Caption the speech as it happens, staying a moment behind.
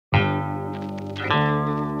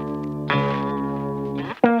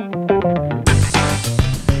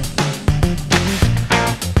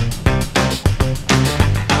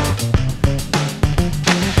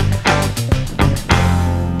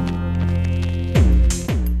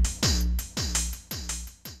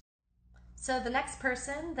So the next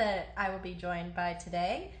person that I will be joined by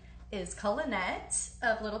today is Cullanete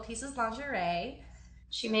of Little Pieces Lingerie.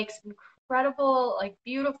 She makes incredible, like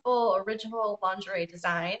beautiful, original lingerie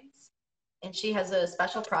designs, and she has a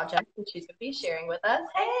special project that she's going to be sharing with us.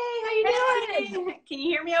 Hey, how you doing? Hey, can you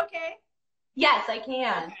hear me okay? Yes, I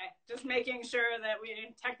can. Okay, just making sure that we're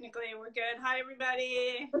good. Hi,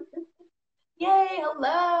 everybody. Yay, hello.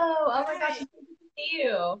 Oh my gosh, Hi. it's good to see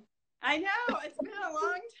you. I know, it's been a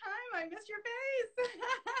long time. I miss your face.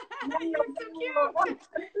 No, You're so no. cute.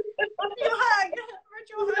 You hug,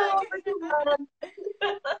 virtual hug.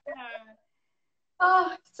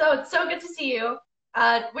 Oh, so it's so good to see you.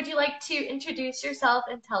 Would you like to introduce yourself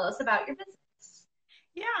and tell us about your business?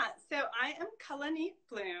 Yeah, so I am Cullanete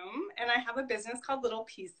Bloom, and I have a business called Little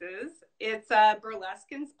Pieces. It's a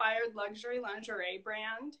burlesque-inspired luxury lingerie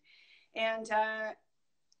brand, and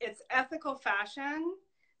it's ethical fashion.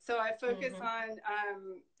 So I focus on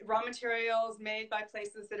raw materials made by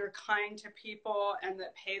places that are kind to people and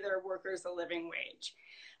that pay their workers a living wage.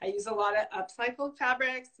 I use a lot of upcycled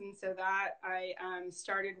fabrics, and so that I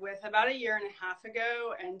started with about a year and a half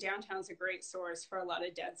ago, and downtown's a great source for a lot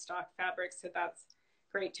of dead stock fabrics, so that's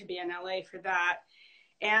great to be in LA for that.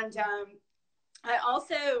 And I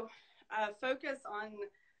also focus on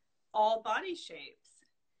all body shapes.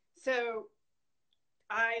 So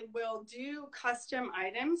I will do custom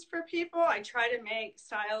items for people. I try to make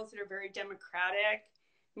styles that are very democratic,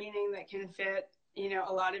 meaning that can fit, you know,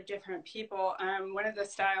 a lot of different people. One of the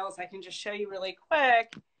styles I can just show you really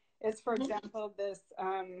quick is, for example, this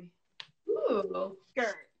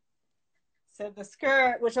skirt. So the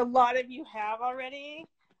skirt, which a lot of you have already,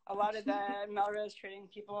 a lot of the Melrose Trading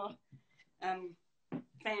people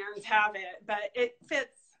fans have it, but it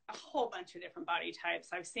fits a whole bunch of different body types.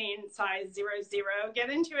 I've seen size 0, 0 get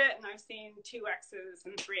into it, and I've seen 2X's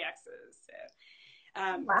and 3X's. So,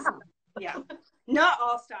 Wow. yeah, not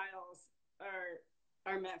all styles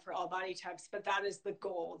are meant for all body types, but that is the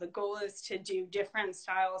goal. The goal is to do different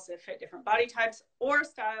styles that fit different body types, or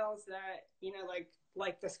styles that, you know,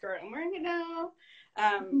 like the skirt I'm wearing it now,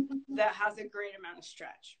 that has a great amount of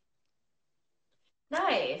stretch.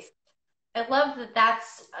 Nice. I love that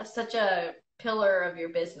that's such a pillar of your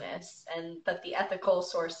business, and that the ethical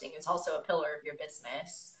sourcing is also a pillar of your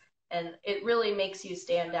business. And it really makes you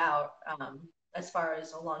stand out as far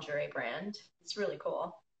as a lingerie brand. It's really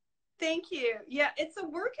cool. Thank you. Yeah, it's a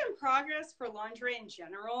work in progress for lingerie in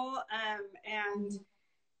general. And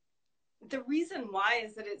the reason why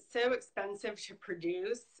is that it's so expensive to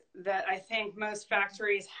produce that I think most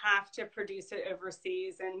factories have to produce it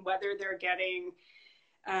overseas, and whether they're getting,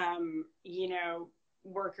 you know,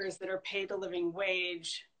 workers that are paid a living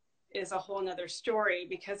wage is a whole nother story,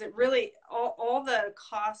 because it really, all the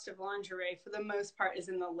cost of lingerie for the most part is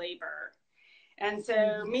in the labor. And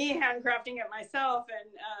so me handcrafting it myself and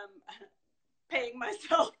paying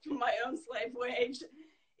myself my own slave wage,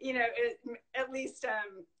 you know, at least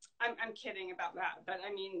I'm kidding about that, but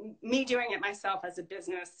I mean, me doing it myself as a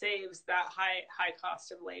business saves that high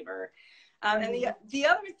cost of labor. And the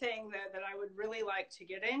other thing that I would really like to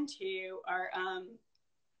get into are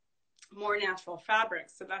more natural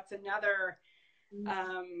fabrics. So that's another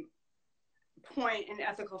point in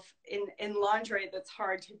ethical in lingerie that's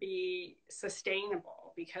hard to be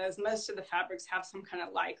sustainable, because most of the fabrics have some kind of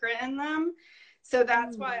lycra in them. So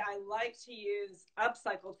that's why I like to use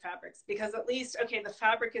upcycled fabrics, because at least, okay, the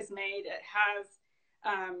fabric is made, it has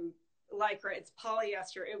lycra, it's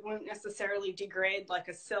polyester, it won't necessarily degrade like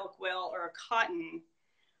a silk will or a cotton,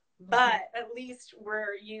 but at least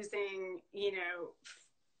we're using, you know,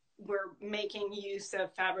 we're making use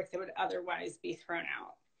of fabric that would otherwise be thrown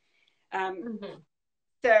out.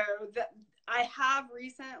 So I have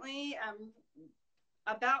recently,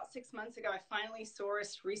 about 6 months ago, I finally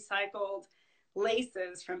sourced recycled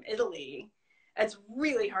laces from Italy. It's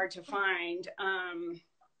really hard to find.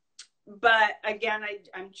 But again,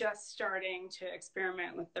 I'm just starting to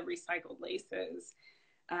experiment with the recycled laces.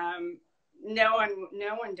 No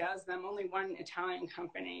one does them, only one Italian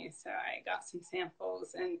company. So I got some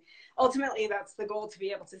samples, and ultimately that's the goal, to be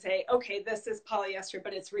able to say, okay, this is polyester,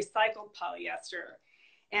 but it's recycled polyester.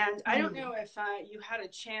 And I don't know if you had a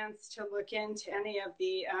chance to look into any of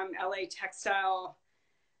the LA Textile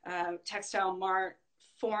Mart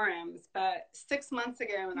forums, but 6 months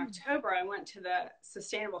ago in October, I went to the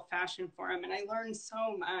Sustainable Fashion Forum, and I learned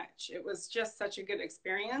so much. It was just such a good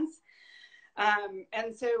experience.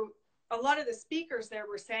 And so a lot of the speakers there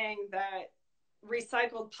were saying that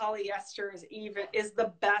recycled polyester is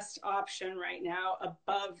the best option right now,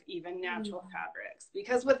 above even natural fabrics,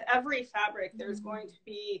 because with every fabric there's going to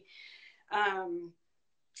be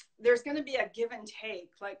there's going to be a give and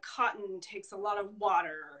take. Like cotton takes a lot of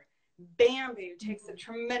water. Bamboo takes a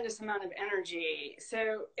tremendous amount of energy.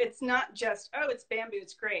 So it's not just, oh, it's bamboo,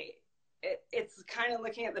 it's great. It's kind of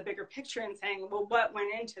looking at the bigger picture and saying, well, what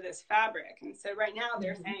went into this fabric? And so right now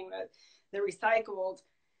they're saying that the recycled,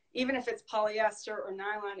 even if it's polyester or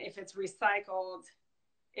nylon, if it's recycled,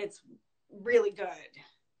 it's really good.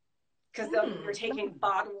 Because they're taking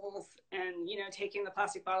bottles and, you know, taking the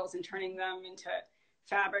plastic bottles and turning them into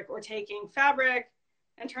fabric, or taking fabric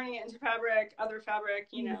and turning it into fabric, other fabric,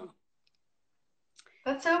 you know.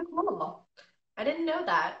 That's so cool. I didn't know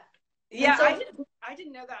that. Yeah, so, I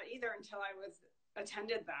didn't know that either until I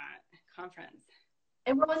attended that conference.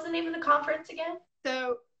 And what was the name of the conference again?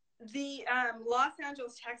 So the Los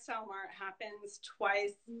Angeles Textile Mart happens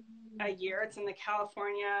twice a year. It's in the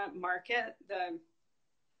California market.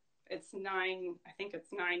 It's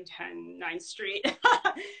 910 9th Street,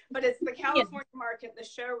 but it's the California market, the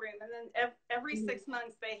showroom. And then every 6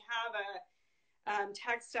 months they have a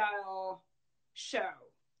textile show.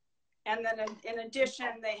 And then in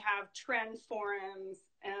addition, they have trend forums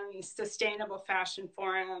and sustainable fashion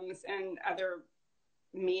forums and other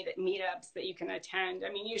meetups that you can attend. I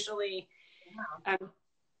mean, usually, I'd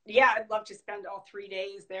love to spend all 3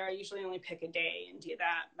 days there. I usually only pick a day and do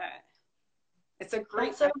that, but it's a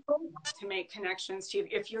great time to make connections to.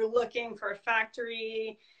 If you're looking for a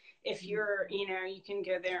factory, if you're, you know, you can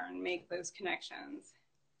go there and make those connections.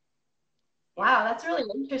 Wow, that's really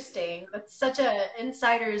interesting. That's such an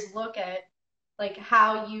insider's look at like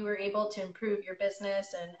how you were able to improve your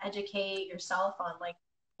business and educate yourself on like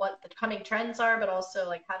what the coming trends are, but also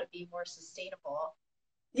like how to be more sustainable.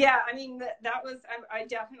 Yeah, I mean, that was, I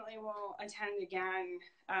definitely will attend again.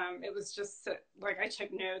 It was just like I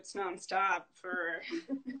took notes nonstop for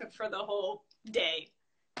the whole day,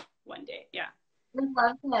 one day. Yeah. I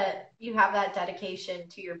love that you have that dedication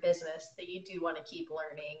to your business, that you do want to keep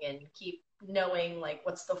learning and keep knowing like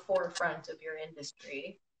what's the forefront of your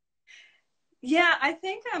industry. Yeah, I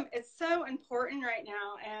think it's so important right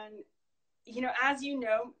now. And, you know, as you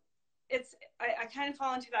know, I kind of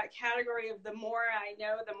fall into that category of the more I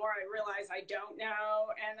know, the more I realize I don't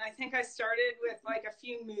know. And I think I started with like a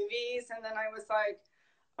few movies, and then I was like,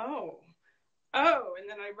 oh, and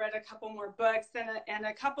then I read a couple more books and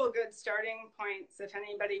a couple of good starting points if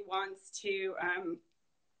anybody wants to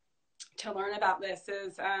learn about this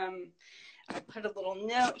is, I put a little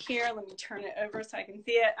note here. Let me turn it over so I can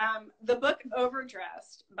see it. The book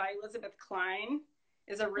Overdressed by Elizabeth Klein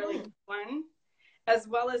is a really good one, as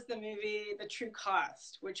well as the movie The True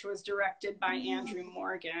Cost, which was directed by Andrew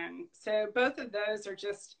Morgan. So both of those are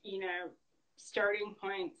just, you know, starting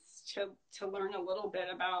points to learn a little bit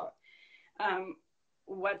about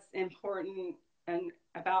what's important and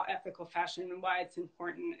about ethical fashion and why it's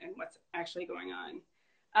important and what's actually going on.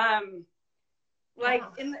 Like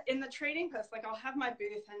in the Trading Post, like I'll have my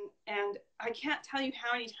booth and I can't tell you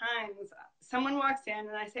how many times someone walks in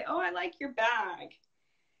and I say, oh, I like your bag.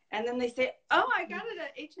 And then they say, oh, I got it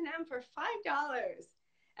at H&M for $5.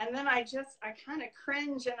 And then I kind of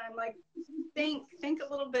cringe and I'm like, think a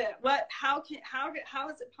little bit. How is it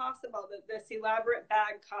possible that this elaborate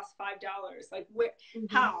bag costs $5? Like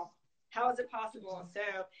how is it possible?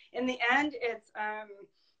 So in the end, it's,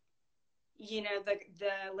 you know,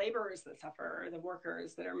 the laborers that suffer, the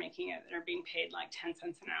workers that are making it, that are being paid like 10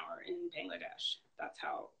 cents an hour in Bangladesh. That's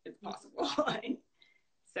how it's possible.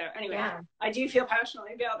 So anyway, I do feel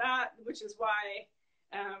passionately about that, which is why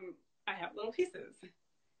I have Little Pieces,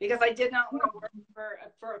 because I did not want to work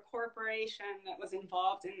for a corporation that was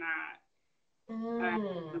involved in that.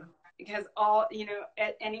 Because all, you know,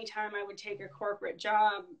 at any time I would take a corporate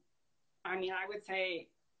job, I mean, I would say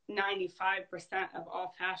 95% of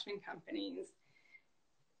all fashion companies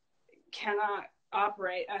cannot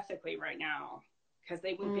operate ethically right now because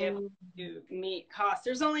they wouldn't be able to meet costs.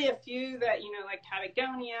 There's only a few that, you know, like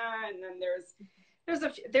Patagonia, and then there's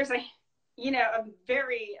a you know, a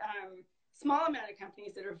very small amount of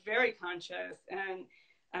companies that are very conscious, and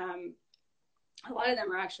a lot of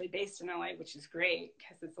them are actually based in LA, which is great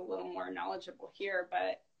because it's a little more knowledgeable here,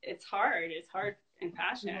 but it's hard in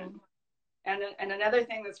fashion. And another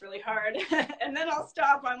thing that's really hard, and then I'll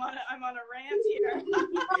stop. I'm on a rant here.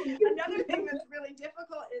 Another thing that's really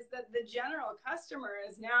difficult is that the general customer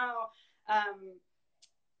is now,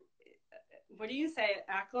 what do you say,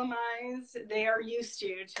 acclimatized. They are used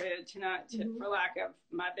to not, for lack of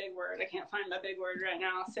my big word, I can't find my big word right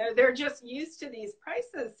now. So they're just used to these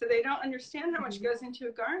prices. So they don't understand how much goes into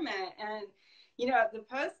a garment. And, you know, at the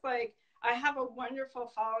Post, like, I have a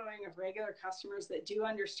wonderful following of regular customers that do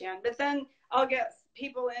understand, but then I'll get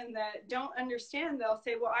people in that don't understand. They'll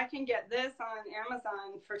say, well, I can get this on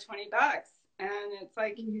Amazon for $20. And it's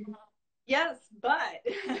like, yes, but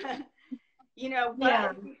you know, what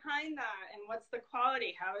is behind that, and what's the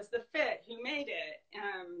quality? How is the fit? Who made it?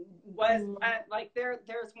 Like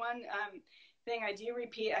there's one thing I do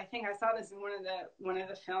repeat. I think I saw this in one of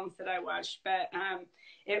the films that I watched, but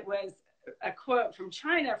it was a quote from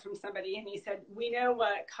China from somebody, and he said, "We know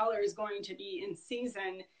what color is going to be in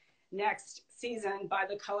season next season by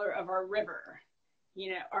the color of our river."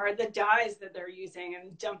 You know, or the dyes that they're using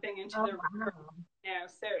and dumping into the river. You know,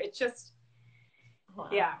 so it's just,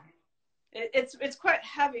 yeah. It's quite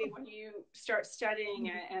heavy when you start studying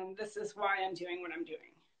it, and this is why I'm doing what I'm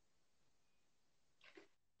doing.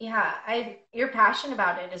 Yeah, your passion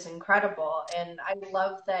about it is incredible, and I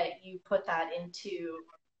love that you put that into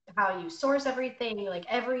how you source everything. Like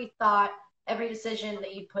every thought, every decision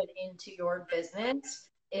that you put into your business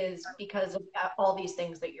is because of all these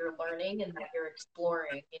things that you're learning and that you're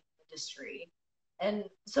exploring in the industry. And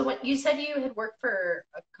so what you said, you had worked for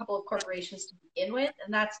a couple of corporations to begin with,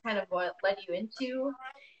 and that's kind of what led you into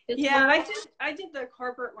this work? I did the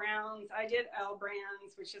corporate rounds. I did L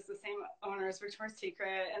Brands, which is the same owner as Victoria's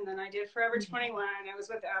Secret, and then I did Forever 21. I was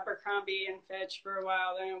with Abercrombie and Fitch for a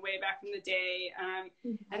while, way back in the day.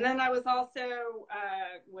 And then I was also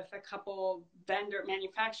with a couple vendor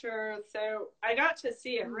manufacturers, so I got to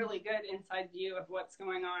see a really good inside view of what's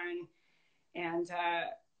going on, and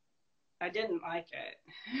I didn't like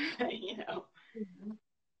it, you know.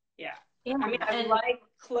 Yeah. I mean, I like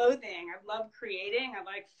clothing. I love creating. I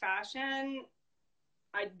like fashion.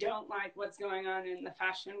 I don't like what's going on in the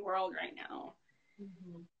fashion world right now.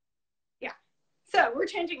 Yeah. So we're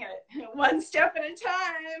changing it one step at a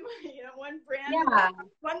time, you know, one brand,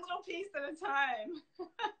 one little piece at a time.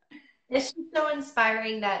 It's just so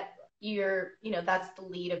inspiring that you're, you know, that's the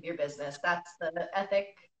lead of your business. That's the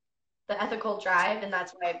ethical drive, and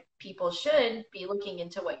that's why people should be looking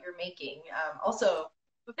into what you're making. Also,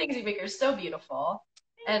 the things you make are so beautiful,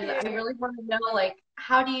 and I really want to know, like,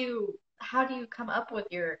 how do you come up with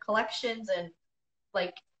your collections, and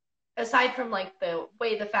like, aside from like the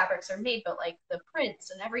way the fabrics are made, but like the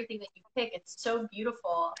prints and everything that you pick, it's so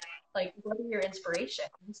beautiful. Like, what are your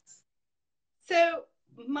inspirations? So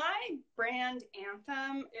my brand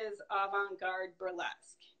anthem is avant-garde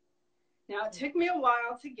burlesque. Now, it took me a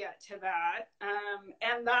while to get to that,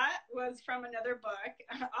 and that was from another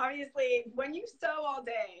book. Obviously, when you sew all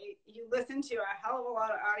day, you listen to a hell of a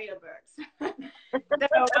lot of audiobooks.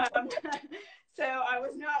 So I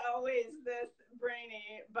was not always this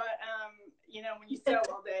brainy, but, you know, when you sew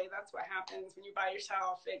all day, that's what happens when you by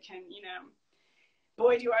yourself. It can, you know,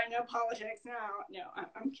 boy, do I know politics now. No,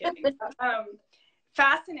 I'm kidding.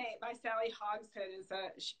 Fascinate by Sally Hogshead is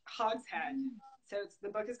a Hogshead. So the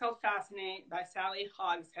book is called Fascinate by Sally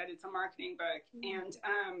Hogshead. It's a marketing book. And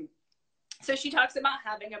so she talks about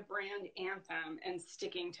having a brand anthem and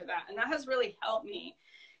sticking to that. And that has really helped me,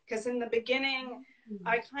 because in the beginning,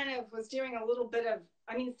 I kind of was doing a little bit of,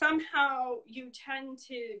 I mean, somehow you tend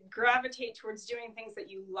to gravitate towards doing things that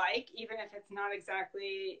you like, even if it's not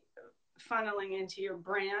exactly funneling into your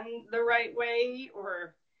brand the right way,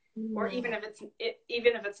 or even if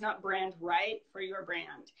it's not brand right for your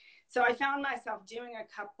brand. So I found myself doing a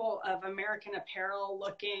couple of American Apparel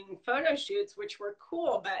looking photo shoots, which were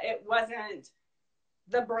cool, but it wasn't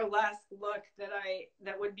the burlesque look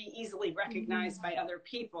that would be easily recognized by other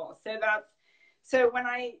people. So when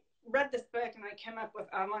I read this book and I came up with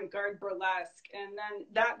avant-garde burlesque, and then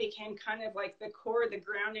that became kind of like the core, the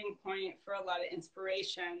grounding point for a lot of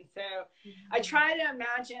inspiration. So I try to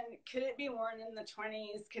imagine, could it be worn in the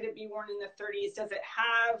 20s? Could it be worn in the 30s? Does it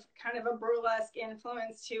have kind of a burlesque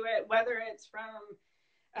influence to it? Whether it's from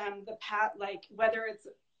like whether it's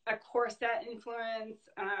a corset influence,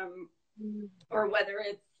 or whether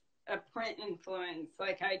it's a print influence.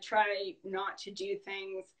 Like, I try not to do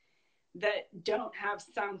things that don't have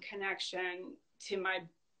some connection to my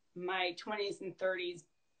 20s and 30s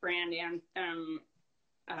brand anthem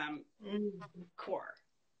core.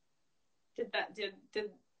 Did I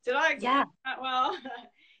explain that well?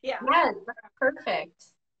 Yeah, that's perfect.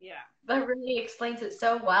 Yeah, that really explains it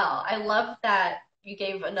so well. I love that you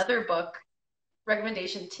gave another book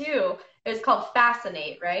recommendation too. It was called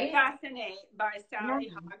Fascinate, right? Fascinate by Sally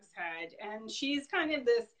Hogshead, and she's kind of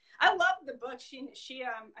this. I love the book. She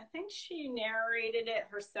I think she narrated it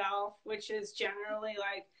herself, which is generally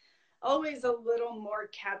like always a little more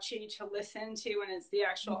catchy to listen to when it's the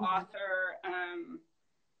actual author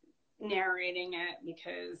narrating it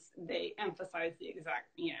because they emphasize the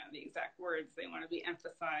exact, the exact words they want to be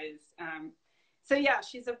emphasized. So yeah,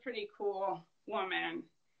 she's a pretty cool woman.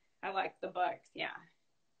 I like the book. Yeah.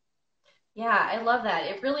 Yeah, I love that.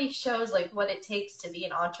 It really shows like what it takes to be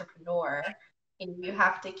an entrepreneur. And you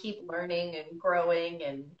have to keep learning and growing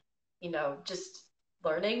and, just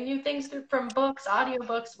learning new things from books,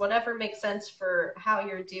 audiobooks, whatever makes sense for how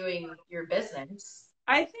you're doing your business.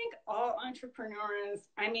 I think all entrepreneurs,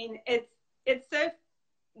 I mean, it's so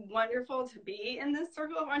wonderful to be in this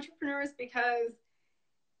circle of entrepreneurs because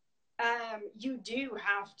you do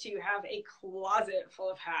have to have a closet full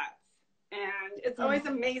of hats. And it's always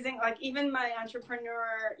amazing. Like even my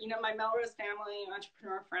entrepreneur, my Melrose family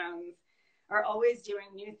entrepreneur friends are always doing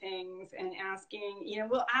new things and asking,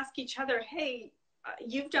 we'll ask each other, hey,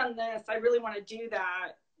 you've done this. I really want to do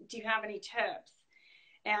that. Do you have any tips?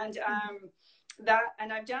 And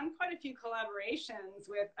and I've done quite a few collaborations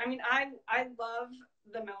with, I love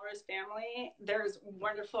the Melrose family. There's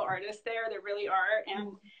wonderful artists there. There really are.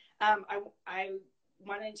 And I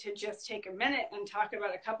wanted to just take a minute and talk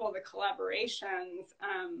about a couple of the collaborations,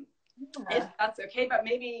 if that's okay, but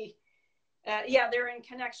maybe, they're in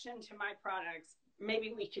connection to my products.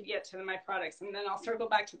 Maybe we could get to my products and then I'll circle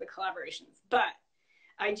back to the collaborations. But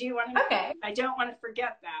I do want to, I don't want to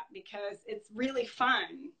forget that because it's really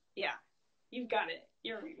fun. Yeah, you've got it.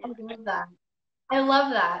 I love that. I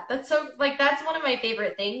love that. That's so, like, that's one of my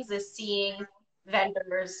favorite things is seeing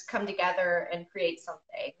vendors come together and create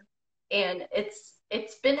something. And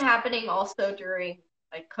it's been happening also during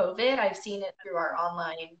like COVID. I've seen it through our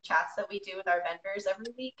online chats that we do with our vendors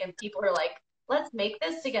every week, and people are like, "Let's make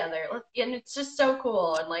this together." And it's just so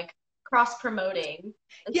cool and like cross promoting.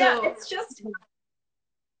 Yeah, so, it's just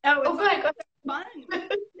go ahead. Fun.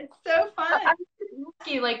 It's so fun. I was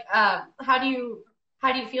ask you like, how do you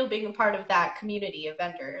feel being a part of that community of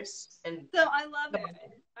vendors? And so I love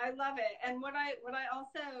it. I love it. And what I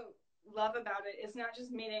also love about it is not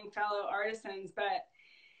just meeting fellow artisans, but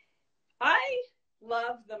I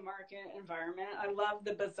love the market environment. I love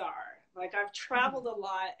the bazaar. Like I've traveled a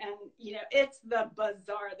lot and it's the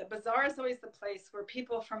bazaar. The bazaar is always the place where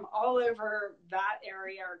people from all over that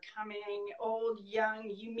area are coming, old, young.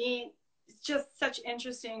 You meet just such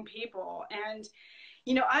interesting people. And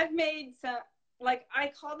I've made some, like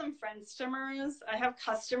I call them friendstomers. I have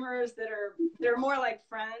customers they're more like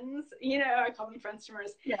friends, I call them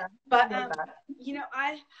friendstomers. Yeah. But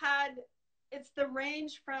I had, it's the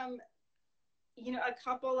range from, a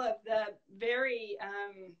couple of the very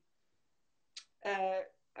I'm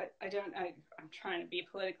trying to be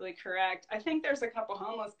politically correct. I think there's a couple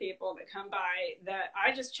homeless people that come by that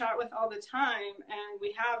I just chat with all the time. And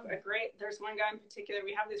we have there's one guy in particular,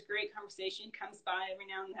 we have this great conversation. He comes by every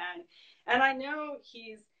now and then. And I know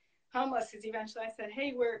he's homeless because eventually I said,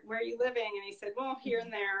 hey, where are you living? And he said, well, here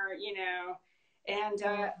and there, and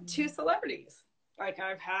two celebrities. Like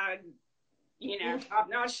I've had,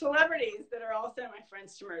 top-notch celebrities that are also my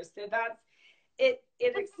friendstomers. So that's, it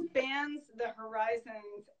expands the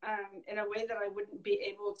horizons in a way that I wouldn't be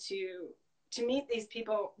able to meet these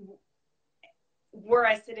people were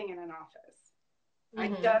I sitting in an office. I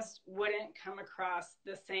just wouldn't come across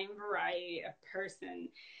the same variety of person.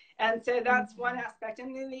 And so that's one aspect.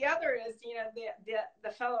 And then the other is,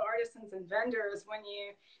 the fellow artisans and vendors, when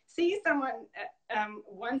you see someone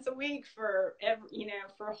once a week for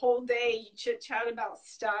for a whole day, you chit chat about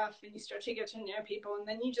stuff and you start to get to know people and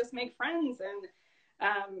then you just make friends.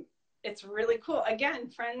 And it's really cool. Again,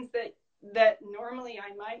 friends that normally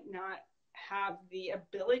I might not have the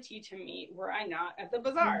ability to meet were I not at the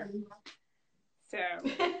bazaar. So,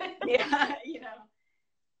 yeah,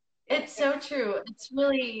 It's so true. It's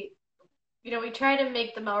really, we try to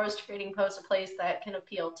make the Melrose Trading Post a place that can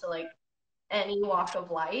appeal to like any walk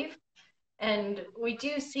of life. And we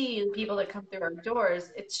do see people that come through our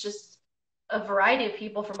doors. It's just a variety of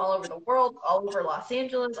people from all over the world, all over Los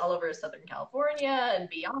Angeles, all over Southern California and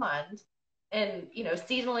beyond. And,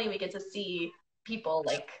 seasonally we get to see people,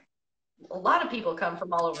 like a lot of people come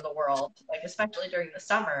from all over the world, like especially during the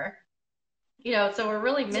summer. So we're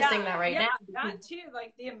really missing that right now. That too,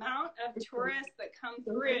 like the amount of tourists that come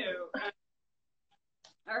through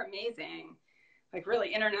are amazing. Like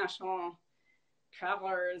really international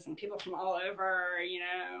travelers and people from all over,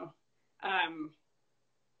 I've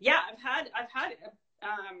had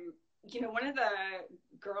one of the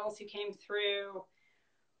girls who came through,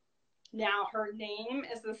 now her name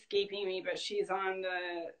is escaping me, but she was on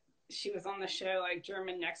the show like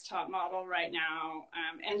German Next Top Model right now.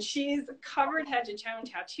 And she's covered head to toe in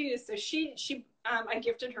tattoos. So I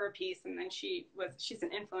gifted her a piece and then she's an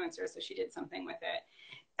influencer. So she did something with it.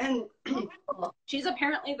 And she's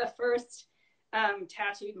apparently the first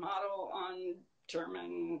tattooed model on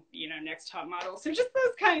German, Next Top Model. So just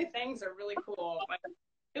those kind of things are really cool. Like,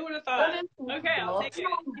 who would have thought? Okay, I'll take it.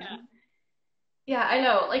 Yeah. Yeah, I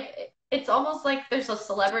know. Like it's almost like there's a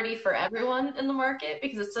celebrity for everyone in the market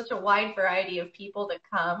because it's such a wide variety of people that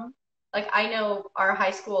come. Like I know our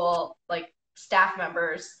high school like staff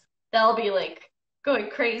members, they'll be like going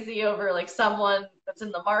crazy over like someone that's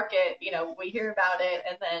in the market, we hear about it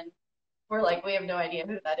and then we're like we have no idea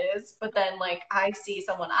who that is. But then like I see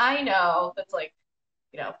someone I know that's like,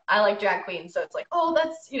 I like drag queens, so it's like, oh,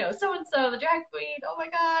 that's, so and so, the drag queen. Oh my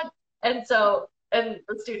God. And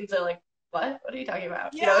the students are like, what are you talking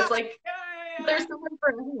about? Yeah, It's like yeah. there's someone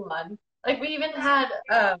for everyone. Like we even had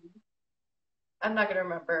I'm not gonna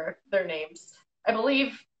remember their names. I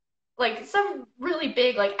believe like some really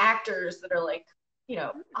big like actors that are like,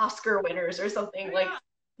 Oscar winners or something like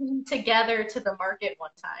together to the market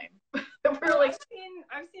one time. We're like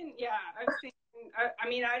I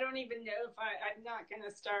mean, I don't even know if I'm not gonna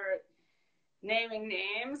start naming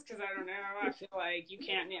names because I don't know. I feel like you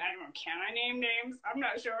can't. I don't know. Can I name names? I'm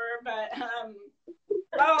not sure, but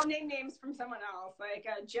I'll name names from someone else. Like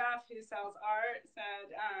Jeff, who sells art,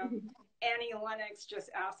 said Annie Lennox just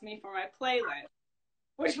asked me for my playlist,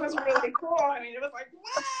 which was really cool. I mean, it was like,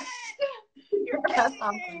 what? You're kidding?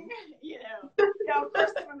 Awesome. Now, of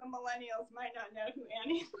course, some of the millennials might not know who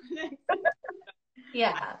Annie Lennox is.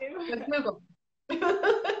 Yeah. Google.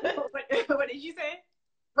 What did you say?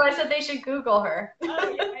 Well, I said they should Google her. Oh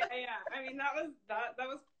yeah. I mean,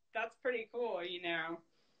 that's pretty cool,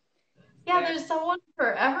 Yeah, there's someone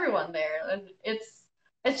for everyone there, and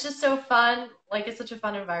it's just so fun. Like it's such a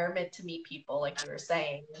fun environment to meet people, like you were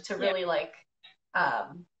saying, to really like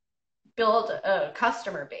build a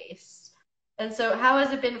customer base. And so, how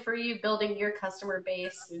has it been for you building your customer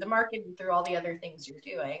base through the market and through all the other things you're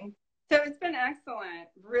doing? So it's been excellent,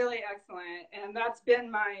 really excellent, and that's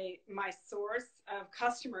been my source of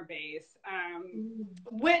customer base,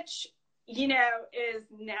 which is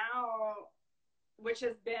now, which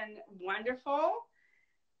has been wonderful,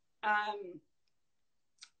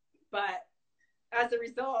 but as a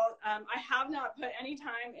result, I have not put any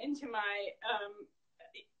time into my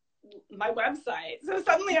website. So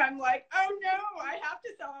suddenly I'm like, oh no, I have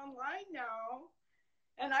to sell online now.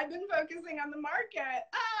 And I've been focusing on the market.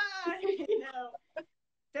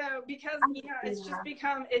 So because, it's just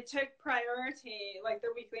become, it took priority, like the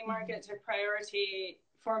weekly market took priority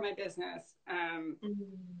for my business.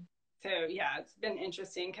 So yeah, it's been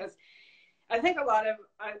interesting because I think a lot of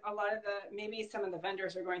maybe some of the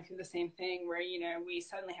vendors are going through the same thing where, we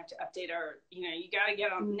suddenly have to update our, you got to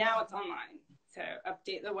get on, now it's online. So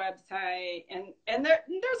update the website and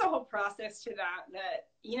there's a whole process to that,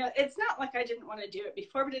 it's not like I didn't want to do it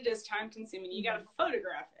before, but it is time consuming. You got to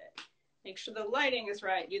photograph it, make sure the lighting is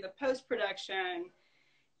right, do the post-production,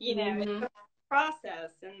 it's a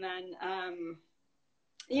process. And then,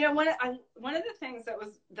 one of the things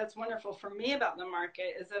that's wonderful for me about the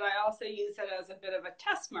market is that I also use it as a bit of a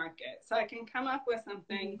test market. So I can come up with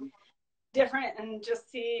something different and just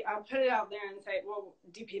see, I'll put it out there and say, well,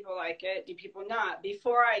 do people like it? Do people not?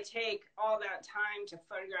 Before I take all that time to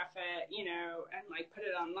photograph it, and like put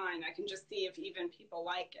it online, I can just see if even people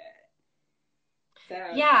like it.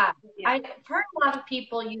 So, yeah. I've heard a lot of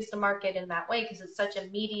people use the market in that way because it's such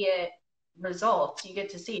immediate results. You get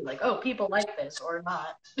to see like, oh, people like this or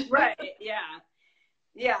not. Right. Yeah.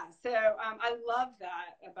 So I love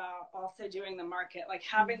that about also doing the market, like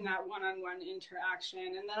having that one-on-one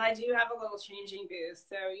interaction. And then I do have a little changing booth.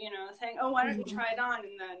 So, saying, oh, why don't you try it on?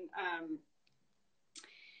 And then,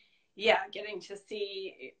 getting to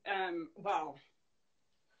see,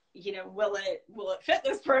 will it fit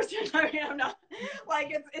this person? I mean, I'm not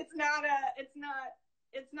like, it's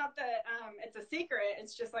a secret.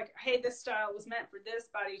 It's just like, hey, this style was meant for this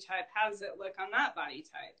body type. How does it look on that body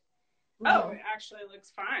type? Oh, it actually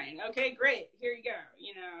looks fine. Okay, great. Here you go.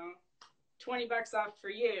 $20 off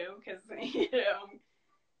for you because,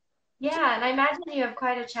 Yeah, and I imagine you have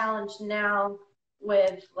quite a challenge now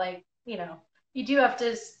with like, you do have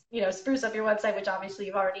to, spruce up your website, which obviously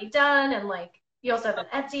you've already done, and like you also have an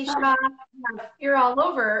Etsy shop. You're all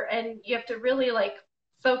over, and you have to really like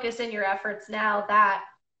focus in your efforts now that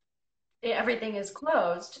everything is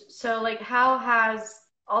closed. So like, how has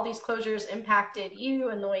all these closures impacted you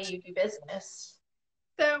and the way you do business?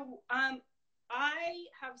 So I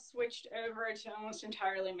have switched over to almost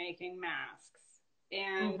entirely making masks.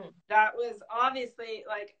 And that was obviously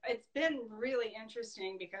like, it's been really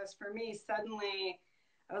interesting because for me, suddenly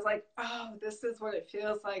I was like, oh, this is what it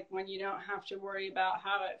feels like when you don't have to worry about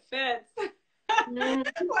how it fits.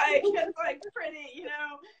 Like, it's like pretty, you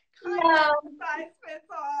know, kind Yeah. of size fits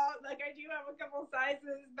all. Like, I do have a couple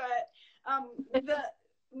sizes, but the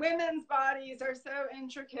women's bodies are so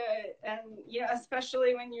intricate, and you know,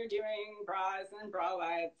 especially when you're doing bras and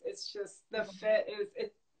bralettes, it's just the fit is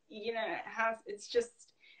it. You know, it has. It's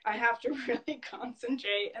just I have to really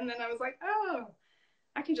concentrate, and then I was like, oh,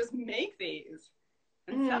 I can just make these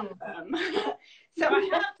and sell them. So I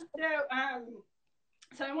have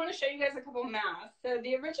so I want to show you guys a couple masks. So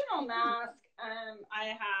the original mask I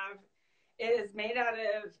have is made out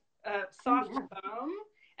of soft foam,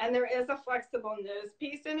 and there is a flexible nose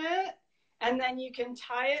piece in it. And then you can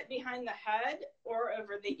tie it behind the head or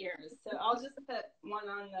over the ears. So I'll just put one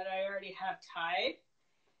on that I already have tied.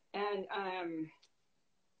 And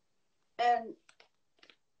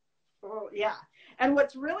well, yeah. And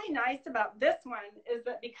what's really nice about this one is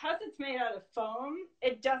that because it's made out of foam,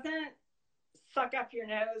 it doesn't suck up your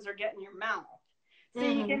nose or get in your mouth. So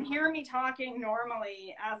you can hear me talking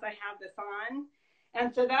normally as I have this on.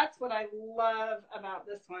 And so that's what I love about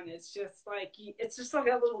this one. It's just like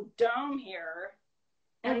a little dome here,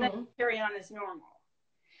 and then carry on as normal.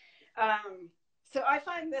 So I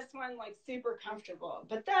find this one like super comfortable.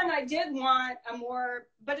 But then I did want a more,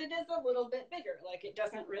 but it is a little bit bigger. Like it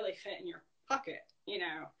doesn't really fit in your pocket, you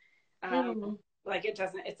know. Like it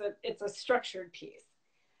doesn't. It's a structured piece.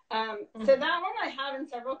 So that one I have in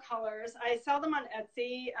several colors. I sell them on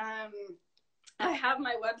Etsy. I have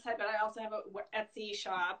my website, but I also have an Etsy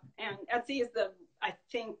shop. And Etsy is I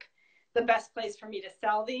think, the best place for me to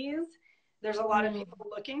sell these. There's a lot of people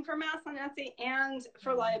looking for masks on Etsy, and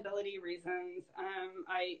for liability reasons.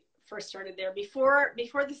 I first started there before the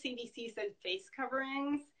CDC said face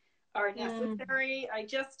coverings are necessary. I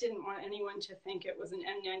just didn't want anyone to think it was an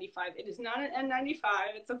N95. It is not an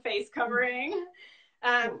N95. It's a face covering.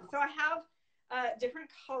 So I have different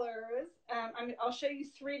colors. I'll show you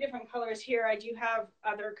 3 different colors here. I do have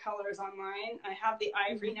other colors online. I have the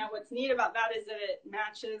ivory. Now, what's neat about that is that it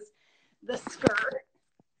matches the skirt.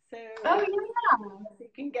 So, so you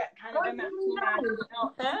can get kind of a matching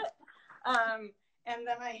outfit. And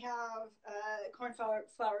then I have cornflower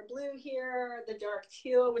blue here, the dark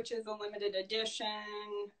teal, which is a limited edition.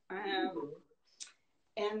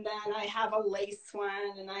 And then I have a lace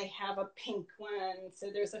one, and I have a pink one.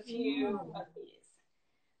 So there's a few of these.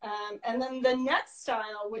 And then the next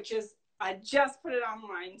style, which is, I just put it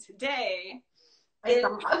online today, is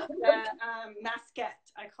the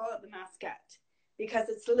masquette. I call it the masquette because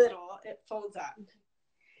it's little, it folds up.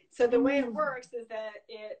 So the way it works is that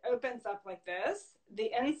it opens up like this.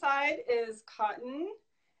 The inside is cotton,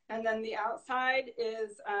 and then the outside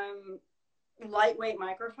is lightweight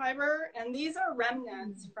microfiber. And these are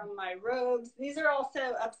remnants from my robes. These are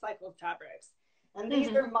also upcycled fabrics. And these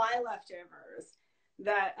are my leftovers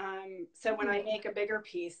that, so when I make a bigger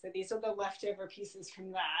piece, so these are the leftover pieces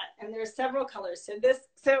from that. And there's several colors.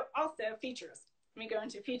 So also features. Let me go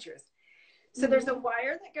into features. So there's a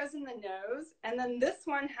wire that goes in the nose, and then this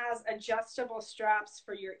one has adjustable straps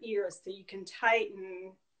for your ears so you can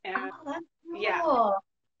tighten. And that's cool. Yeah.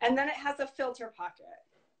 And then it has a filter pocket.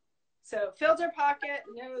 So filter pocket,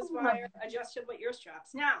 nose wire, adjustable ear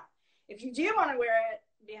straps. Now, if you do want to wear it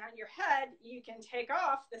behind your head, you can take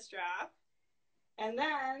off the strap. And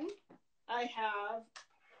then I have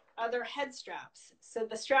other head straps. So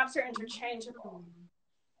the straps are interchangeable.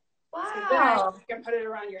 Wow. So then you can put it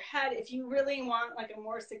around your head. If you really want like a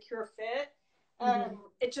more secure fit,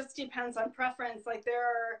 it just depends on preference. Like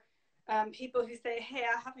there are people who say, hey,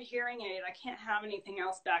 I have a hearing aid. I can't have anything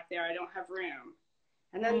else back there. I don't have room.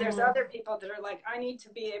 And then there's other people that are like, I need to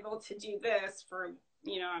be able to do this for,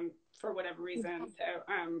 you know, for whatever reason. So,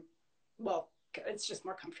 well, it's just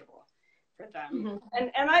more comfortable for them.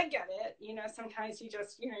 And I get it. You know, sometimes you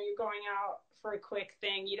just, you know, you're going out for a quick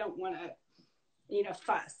thing. You don't want to, you know,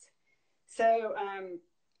 fuss. So,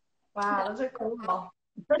 wow, those are cool.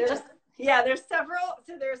 There's several.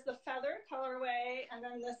 So there's the feather colorway, and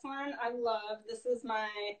then this one I love. This is my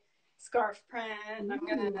scarf print.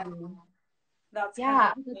 That's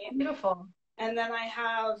beautiful. And then I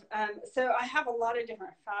have, so I have a lot of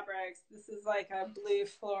different fabrics. This is like a blue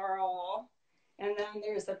floral, and then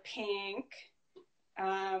there's a pink.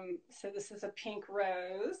 So this is a pink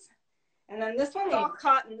rose. And then this one's all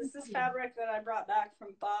cotton. This is fabric that I brought back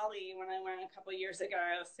from Bali when I went a couple years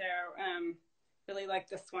ago. So really like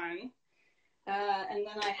this one. And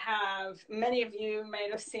then I have, many of you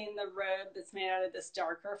might have seen the robe that's made out of this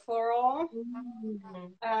darker floral.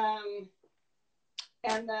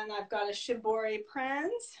 And then I've got a shibori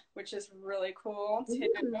print, which is really cool too.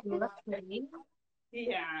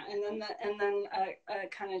 Yeah, and then a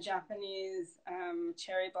kind of Japanese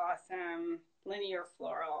cherry blossom linear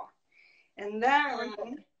floral, and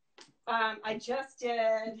then I just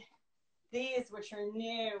did these, which are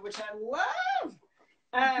new, which I love.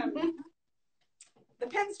 The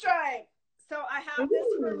pinstripe. So I have this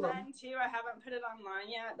for men too. I haven't put it online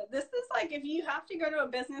yet, but this is like if you have to go to a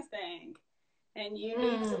business thing and you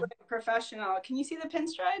need to look professional. Can you see the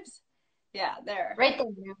pinstripes? Yeah, there. Right there.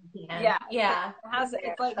 Yeah, Yeah. So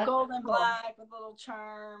it's like gold and black with a little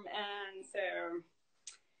charm, and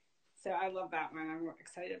so I love that one. I'm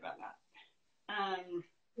excited about that.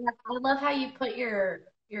 Yeah, I love how you put your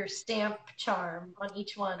stamp charm on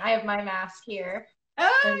each one. I have my mask here,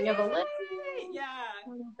 and you have a little,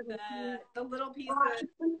 the little pieces,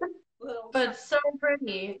 little. but it's so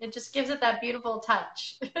pretty. It just gives it that beautiful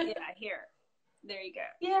touch. Yeah, here, there you go.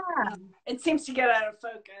 Yeah. It seems to get out of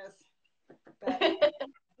focus. But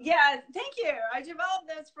yeah, thank you. I developed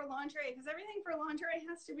this for lingerie because everything for lingerie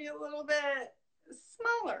has to be a little bit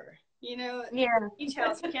smaller, you know. Yeah.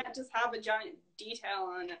 Details. You can't just have a giant detail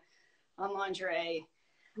on lingerie.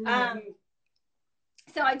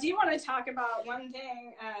 So I do want to talk about one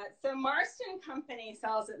thing. So Marston Company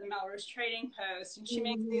sells at the Melrose Trading Post, and she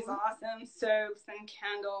makes these awesome soaps and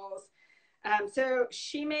candles. So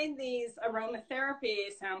she made these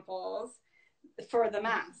aromatherapy samples for the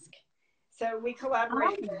mask. So we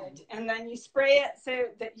collaborated, and then you spray it so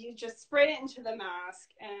that you just spray it into the mask,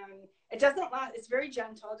 and it doesn't last. It's very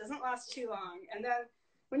gentle. It doesn't last too long. And then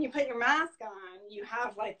when you put your mask on, you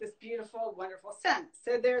have like this beautiful, wonderful scent.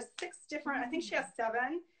 So there's 6 different. I think she has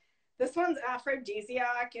 7. This one's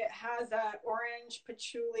aphrodisiac. It has orange,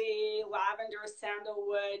 patchouli, lavender,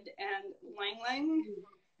 sandalwood, and ylang-ylang.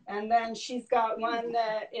 And then she's got one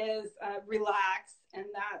that is relax, and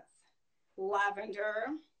that's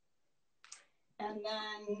lavender. And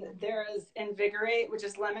then there's invigorate, which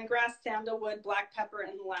is lemongrass, sandalwood, black pepper,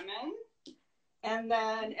 and lemon. And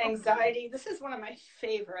then anxiety. This is one of my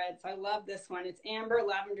favorites. I love this one. It's amber,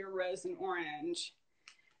 lavender, rose, and orange.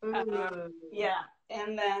 Yeah.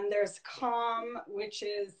 And then there's calm, which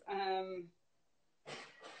is, I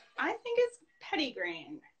think it's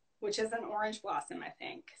pettigrain, which is an orange blossom, I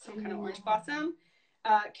think. Some kind of orange blossom.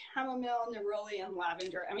 Chamomile, neroli, and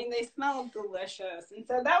lavender. I mean, they smell delicious. And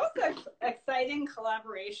so that was an exciting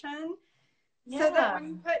collaboration. Yeah. So that when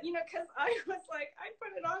you put, you know, because I was like, I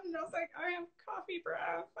put it on and I was like, I have coffee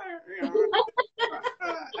breath. I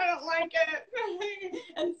don't like it.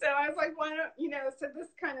 And so I was like, why don't, you know, so this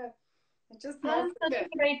kind of, it just smells That's good. a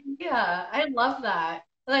great idea. I love that.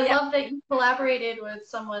 And I love that you collaborated with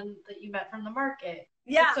someone that you met from the market.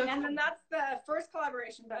 Yeah, so and then that's the first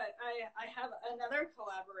collaboration, but I have another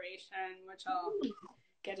collaboration, which I'll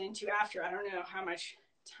get into after. I don't know how much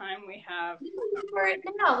time we have. Right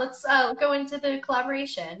now, let's go into the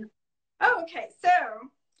collaboration. Oh, okay. So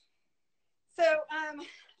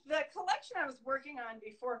the collection I was working on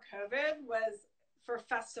before COVID was for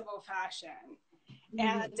festival fashion.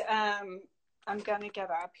 And I'm going to get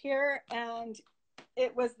up here. And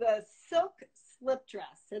it was the silk slip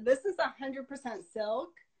dress. So this is 100% silk.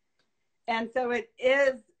 And so it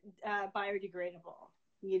is biodegradable,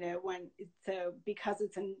 you know, because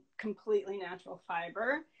it's a completely natural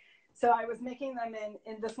fiber. So I was making them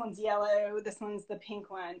in this one's yellow, this one's the pink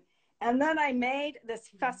one. And then I made this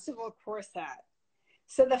festival corset.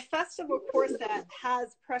 So the festival corset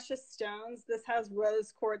has precious stones. This has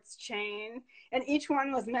rose quartz chain, and each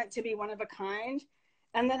one was meant to be one of a kind.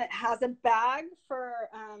 And then it has a bag for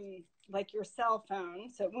like your cell phone,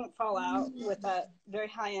 so it won't fall out, with a very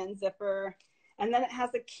high-end zipper. And then it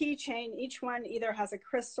has a keychain. Each one either has a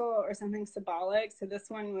crystal or something symbolic. So this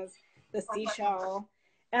one was the seashell.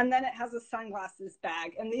 And then it has a sunglasses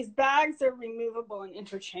bag. And these bags are removable and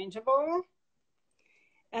interchangeable.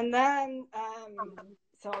 And then,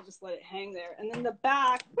 so I'll just let it hang there. And then the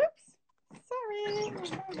back, whoops, sorry.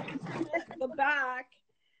 The back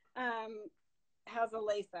has a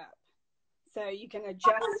lace up. So you can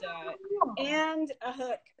adjust it, and a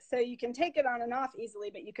hook. So you can take it on and off easily,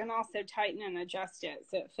 but you can also tighten and adjust it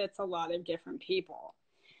so it fits a lot of different people.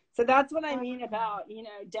 So that's what I mean about, you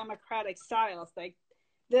know, democratic styles. Like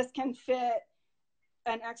this can fit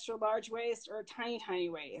an extra large waist or a tiny, tiny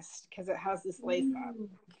waist because it has this lace up.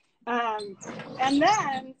 And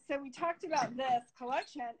then, so we talked about this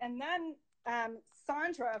collection, and then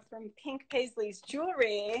Sandra from Pink Paisley's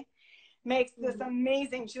Jewelry makes this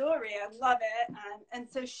amazing jewelry. I love it. And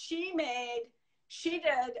so she did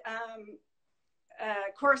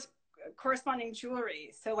corresponding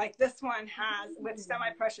jewelry. So like this one has with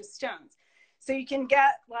semi-precious stones. So you can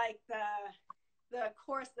get like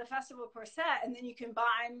the festival corset, and then you can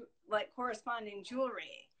buy like corresponding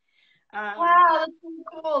jewelry. Wow, that's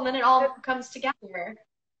so cool. And then it all comes together.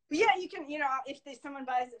 Yeah, you can, if someone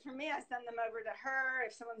buys it from me, I send them over to her.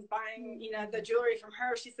 If someone's buying, the jewelry from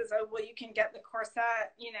her, she says, oh, well, you can get the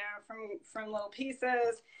corset, from Little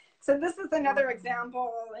Pieces. So this is another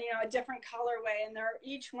example, a different colorway, and they're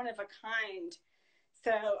each one of a kind.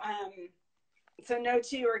 So no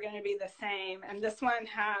two are going to be the same. And this one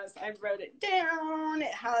has, I wrote it down,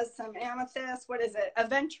 it has some amethyst, what is it?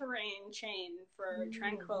 Aventurine chain for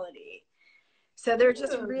tranquility. So they're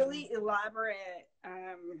just really elaborate.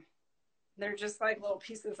 They're just like little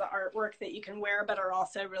pieces of artwork that you can wear, but are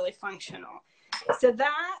also really functional. So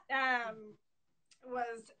that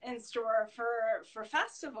was in store for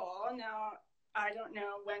festival. Now, I don't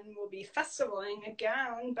know when we'll be festivaling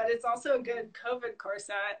again, but it's also a good COVID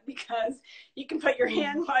corset because you can put your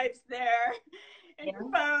hand wipes there and your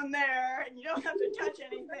phone there, and you don't have to touch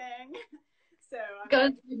anything. So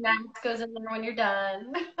mask goes in there when you're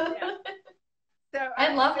done. Yeah. So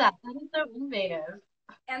I love that. That is so innovative.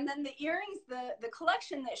 And then the earrings, the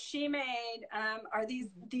collection that she made are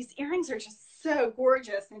these earrings are just so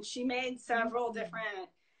gorgeous, and she made several different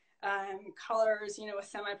colors, with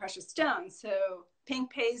semi-precious stones. So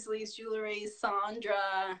Pink Paisley's jewelry,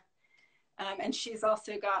 Sandra, and she's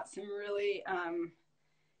also got some really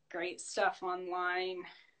great stuff online.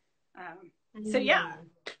 So yeah,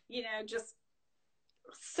 just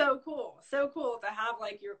so cool to have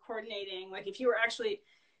like your coordinating, like if you were actually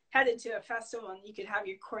headed to a festival and you could have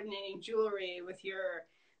your coordinating jewelry with your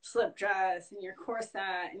slip dress and your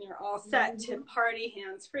corset, and you're all set to party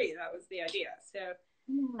hands free. That was the idea. So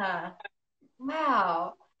yeah.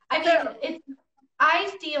 Wow.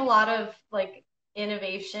 I see a lot of like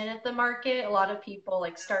innovation at the market. A lot of people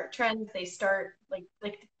like start trends. They start like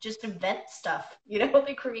just invent stuff.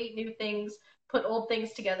 They create new things, put old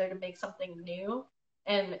things together to make something new.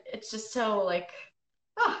 And it's just so like,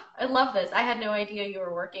 I love this. I had no idea you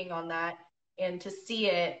were working on that. And to see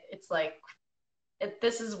it, it's like,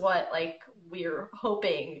 this is what like we're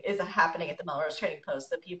hoping is happening at the Melrose Trading Post,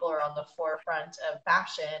 that people are on the forefront of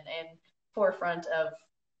fashion and forefront of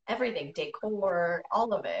everything, decor,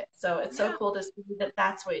 all of it. So it's so cool to see that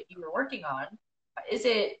that's what you were working on.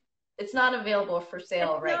 It's not available for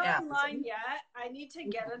sale right now. It's not online yet. I need to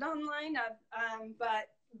get it online.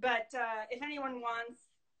 But if anyone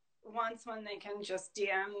wants one, they can just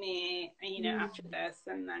DM me, after this,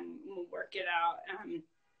 and then we'll work it out.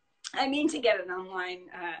 I mean to get it online.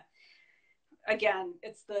 Again,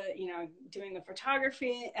 it's doing the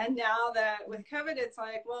photography, and now that with COVID, it's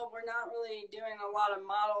like, well, we're not really doing a lot of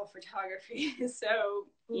model photography, so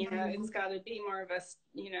it's got to be more of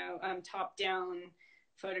a top down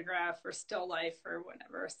photograph or still life or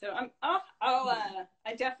whatever. So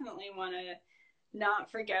I definitely want to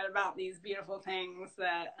not forget about these beautiful things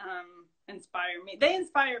that inspire me. They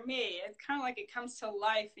inspire me. It's kind of like it comes to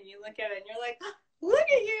life, and you look at it and you're like, look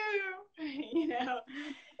at you,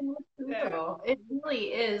 So. It really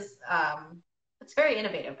is. It's very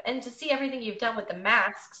innovative, and to see everything you've done with the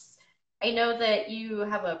masks, I know that you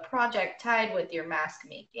have a project tied with your mask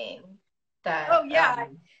making. Oh yeah,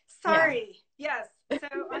 sorry. Yeah. Yes.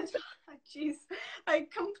 So, geez,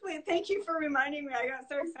 thank you for reminding me. I got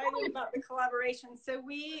so excited about the collaboration. So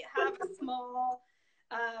we have a small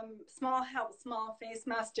face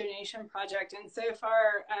mask donation project, and so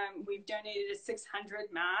far we've donated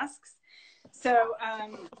 600 masks. So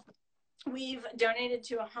we've donated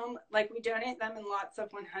to a home, like we donate them in lots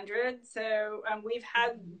of 100. So we've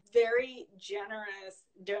had very generous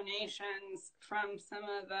donations from some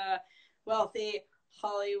of the wealthy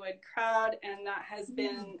Hollywood crowd, and that has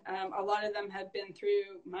been a lot of them have been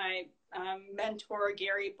through my mentor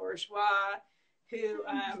Gary Bourgeois, who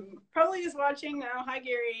probably is watching now. Hi,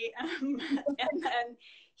 Gary. And then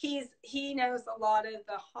he knows a lot of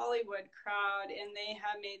the Hollywood crowd, and they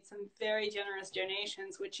have made some very generous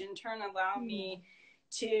donations, which in turn allow me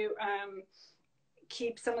to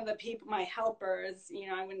keep some of the people, my helpers,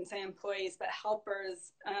 I wouldn't say employees, but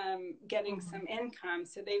helpers, getting some income.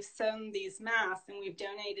 So they've sewn these masks, and we've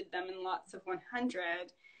donated them in lots of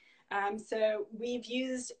 100. So we've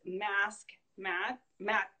used Mask Match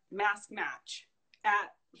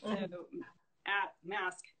at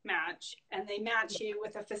Mask Match, and they match you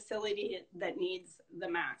with a facility that needs the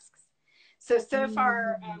masks. So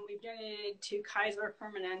far, we've donated to Kaiser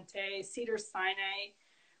Permanente, Cedar Sinai,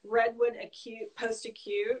 Redwood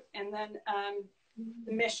Post-Acute, and then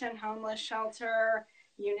the Mission Homeless Shelter,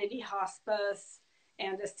 Unity Hospice,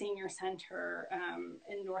 and a senior center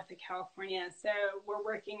in North of California. So we're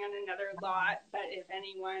working on another lot, but if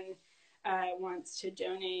anyone wants to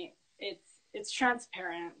donate, it's it's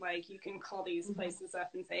transparent. Like you can call these places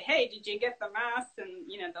up and say, hey, did you get the masks? And,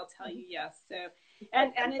 you know, they'll tell you yes. So,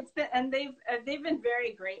 and it's been, and they've been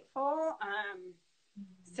very grateful.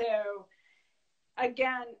 So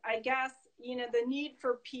again, I guess, you know, the need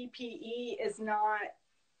for PPE is not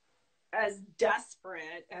as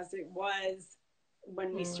desperate as it was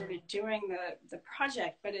when we started doing the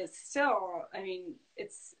project, but it's still, I mean,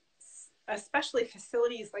 it's especially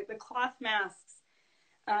facilities like the cloth masks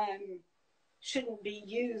shouldn't be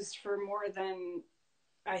used for more than,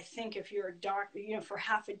 I think, if you're a doctor, you know, for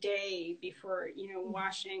half a day before, you know,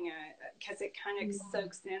 washing because it kind of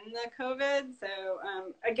soaks in the COVID. So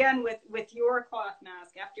again, with your cloth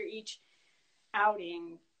mask, after each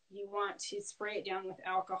outing, you want to spray it down with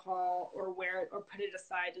alcohol or wear it or put it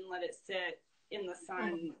aside and let it sit in the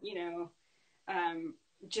sun, you know,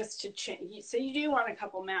 just to change. So you do want a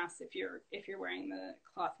couple masks if you're wearing the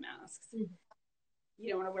cloth masks. You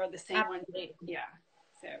don't want to wear the same one. Yeah.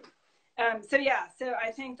 So yeah, so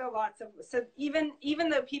I think so even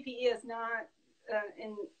though PPE is not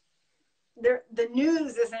in there, the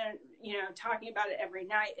news isn't, you know, talking about it every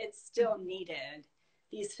night, it's still needed.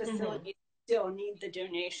 These facilities still need the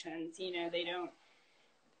donations, you know, they don't,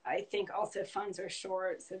 I think also funds are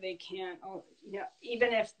short, so they can't, you know,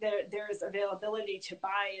 even if there's availability to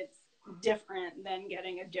buy, it's different than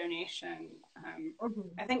getting a donation.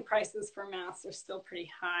 I think prices for masks are still pretty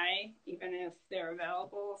high, even if they're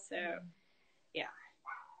available. So yeah,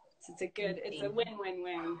 so it's a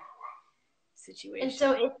win-win-win situation. And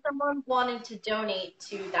so if someone wanted to donate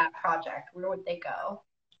to that project, where would they go?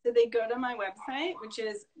 So they go to my website, which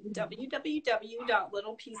is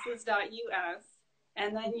www.littlepieces.us.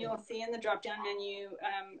 And then you'll see in the drop-down menu,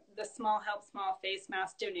 the Small Help Small Face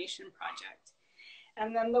Mask Donation Project.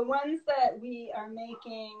 And then the ones that we are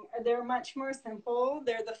making, they're much more simple.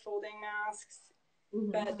 They're the folding masks,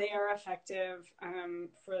 but they are effective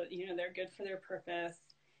for, you know, they're good for their purpose.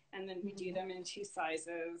 And then we do them in 2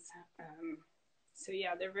 sizes. So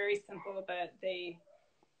yeah, they're very simple, but they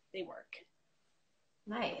work.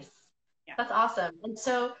 Nice. Yeah. That's awesome. And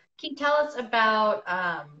so can you tell us about,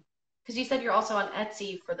 because you said you're also on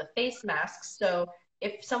Etsy for the face masks. So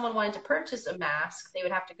if someone wanted to purchase a mask, they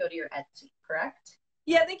would have to go to your Etsy, correct?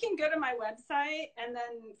 Yeah, they can go to my website and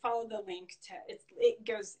then follow the link to it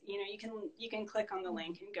goes, you know, you can click on the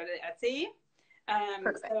link and go to Etsy.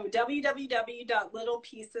 So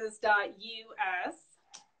www.littlepieces.us.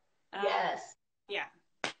 Yes. Yeah.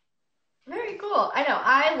 Very cool. I know.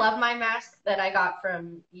 I love my mask that I got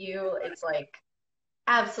from you. It's like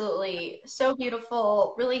absolutely so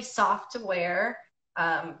beautiful, really soft to wear,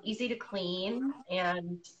 easy to clean,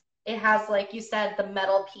 and it has, like you said, the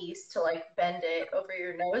metal piece to like bend it over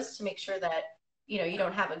your nose to make sure that, you know, you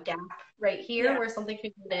don't have a gap right here where something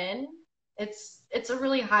could get in. It's a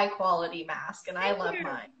really high quality mask, and I love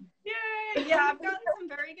mine. Yay! Yeah, I've gotten some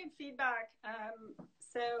very good feedback.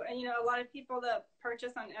 So, and you know, a lot of people that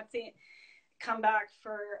purchase on Etsy come back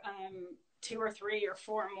for 2 or 3 or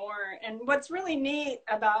 4 more. And what's really neat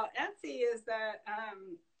about Etsy is that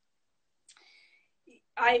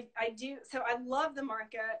I love the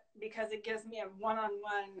market because it gives me a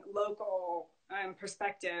one-on-one local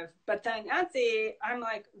perspective. But then Etsy, I'm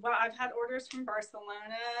like, well, I've had orders from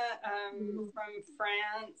Barcelona, from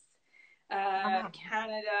France,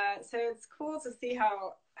 Canada. So it's cool to see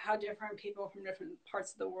how different people from different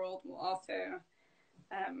parts of the world will also,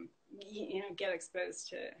 you know, get exposed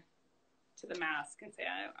to the mask and say,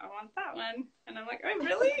 I want that one. And I'm like, oh,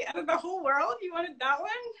 really? Out of the whole world, you wanted that one?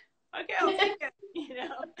 Okay, I'll take it, you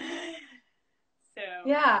know? So.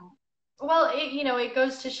 Yeah. Well, you know, it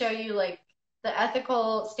goes to show you like the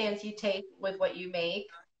ethical stance you take with what you make,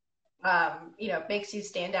 you know, makes you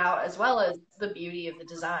stand out as well as the beauty of the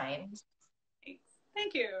design.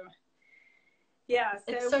 Thank you. Yeah,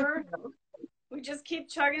 so we just keep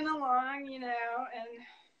chugging along, you know, and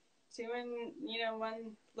doing, you know,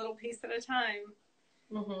 one little piece at a time.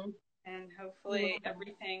 And hopefully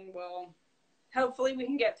hopefully we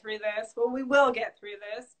can get through this. Well, we will get through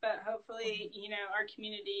this, but hopefully, you know, our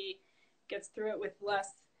community gets through it with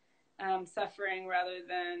less suffering rather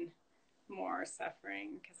than more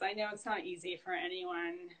suffering. Because I know it's not easy for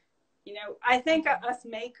anyone. You know, I think us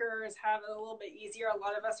makers have it a little bit easier. A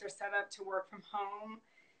lot of us are set up to work from home.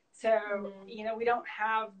 So, you know, we don't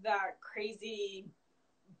have that crazy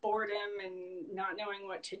boredom and not knowing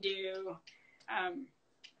what to do.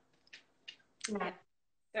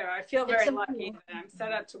 So I feel very lucky that I'm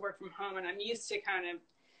set up to work from home, and I'm used to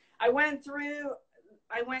I went through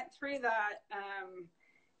that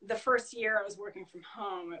the first year I was working from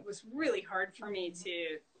home. It was really hard for me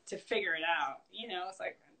to figure it out, you know, it's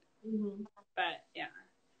like, but yeah.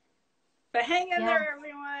 But hang in Yeah. there,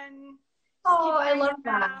 everyone. Oh, I love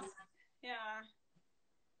that. Yeah.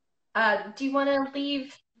 Do you want to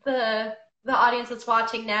leave the audience that's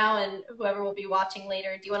watching now and whoever will be watching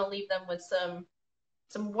later, do you want to leave them with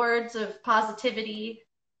some words of positivity?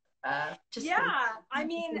 Yeah, I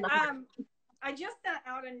mean, I just sent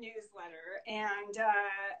out a newsletter, and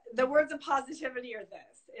the words of positivity are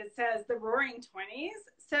this. It says the Roaring 20s.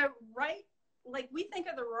 So, right, like we think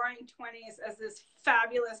of the Roaring 20s as this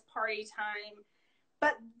fabulous party time,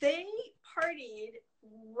 but they partied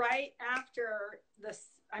right after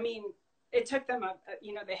this. I mean, it took them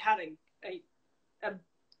they had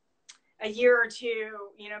a year or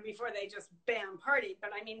two, before they just bam partied.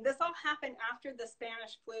 But I mean, this all happened after the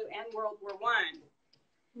Spanish flu and World War I.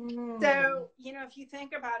 So, if you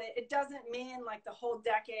think about it, it doesn't mean like the whole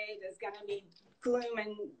decade is going to be gloom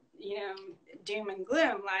and, doom and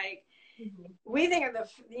gloom. Like we think of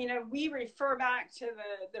we refer back to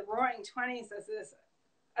the Roaring 20s as this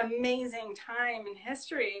amazing time in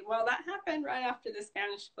history. Well, that happened right after the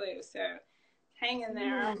Spanish flu. So hang in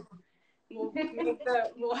there.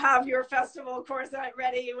 We'll have your festival course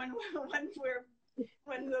ready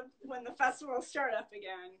when the festivals start up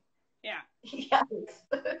again. Yeah. Yes.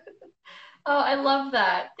 Oh, I love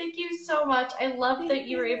that. Thank you so much. I love that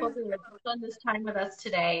you were able to spend this time with us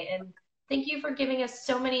today. And thank you for giving us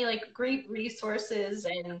so many like great resources.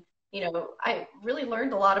 And, I really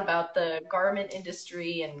learned a lot about the garment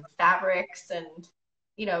industry and fabrics. And,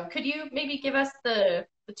 could you maybe give us the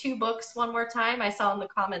two books one more time? I saw in the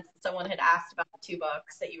comments that someone had asked about the two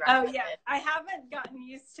books that you recommended. Oh, yeah. I haven't gotten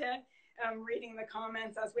used to reading the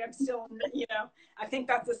comments as I'm still, I think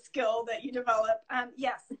that's a skill that you develop.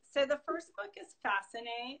 Yes. So the first book is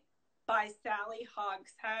Fascinate by Sally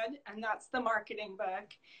Hogshead, and that's the marketing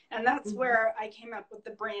book. And that's where I came up with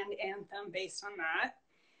the brand anthem based on that.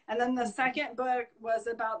 And then the second book was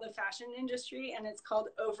about the fashion industry, and it's called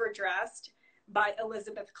Overdressed by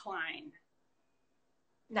Elizabeth Klein.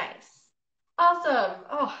 Nice. Awesome.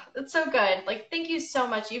 Oh, that's so good. Like, thank you so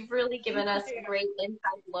much. You've really given us a great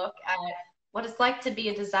inside look at what it's like to be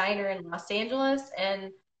a designer in Los Angeles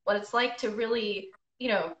and what it's like to really,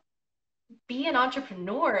 be an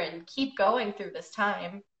entrepreneur and keep going through this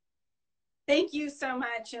time. Thank you so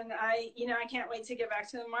much. And I can't wait to get back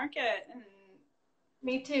to the market. And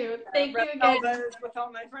me too. Thank you again. Elbows with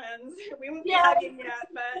all my friends. We won't be hugging yet,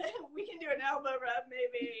 but we can do an elbow rub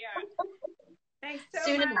maybe. Thanks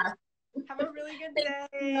so much. Enough. Have a really good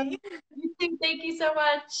day. You too. Thank you so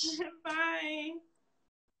much. Bye.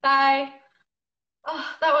 Bye.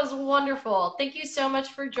 Oh, that was wonderful. Thank you so much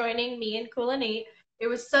for joining me and Cullanete. It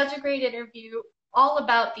was such a great interview, all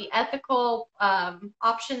about the ethical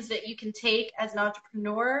options that you can take as an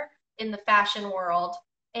entrepreneur in the fashion world.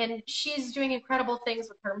 And she's doing incredible things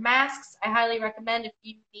with her masks. I highly recommend if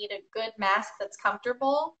you need a good mask that's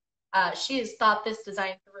comfortable. She has thought this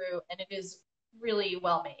design through, and it is really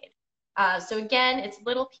well made. So again, it's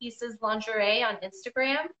Little Pieces Lingerie on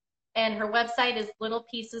Instagram, and her website is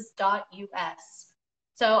littlepieces.us.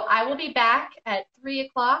 So I will be back at 3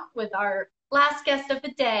 o'clock with our last guest of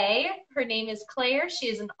the day. Her name is Claire. She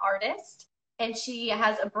is an artist, and she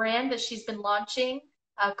has a brand that she's been launching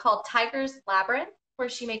called Tiger's Labyrinth, where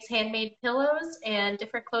she makes handmade pillows and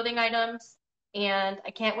different clothing items. And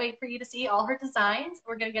I can't wait for you to see all her designs.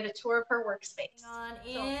 We're going to get a tour of her workspace. On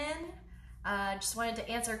in. Just wanted to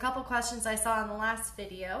answer a couple questions I saw in the last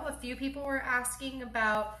video. A few people were asking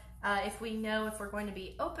about if we know if we're going to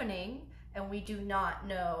be opening, and we do not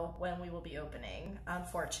know when we will be opening,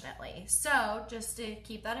 unfortunately. So just to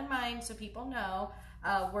keep that in mind so people know,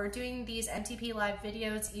 we're doing these MTP live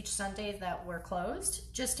videos each Sunday that we're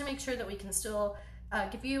closed, just to make sure that we can still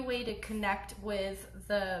give you a way to connect with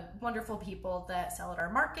the wonderful people that sell at our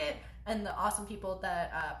market and the awesome people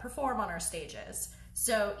that perform on our stages.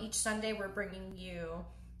 So each Sunday we're bringing you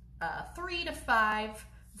 3 to 5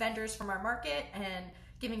 vendors from our market and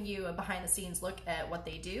giving you a behind the scenes look at what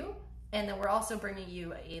they do. And then we're also bringing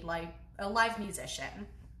you a live musician.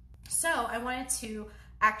 So I wanted to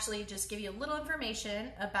actually just give you a little information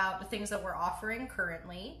about the things that we're offering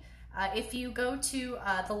currently. If you go to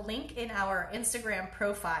the link in our Instagram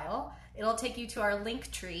profile, it'll take you to our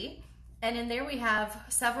link tree. And in there we have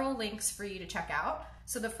several links for you to check out.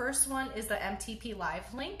 So the first one is the MTP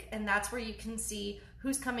Live link, and that's where you can see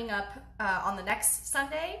who's coming up on the next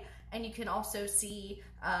Sunday. And you can also see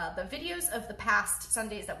the videos of the past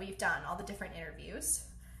Sundays that we've done, all the different interviews.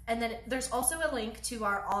 And then there's also a link to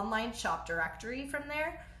our online shop directory from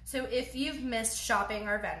there. So if you've missed shopping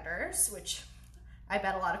our vendors, which I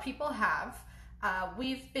bet a lot of people have,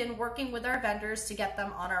 We've been working with our vendors to get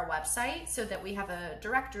them on our website so that we have a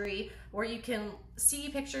directory where you can see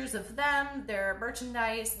pictures of them, their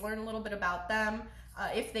merchandise, learn a little bit about them.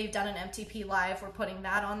 If they've done an MTP Live, we're putting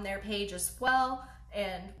that on their page as well.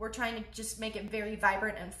 And we're trying to just make it very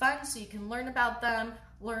vibrant and fun so you can learn about them,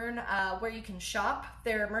 learn where you can shop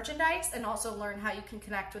their merchandise, and also learn how you can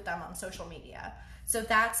connect with them on social media. So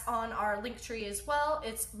that's on our Linktree as well.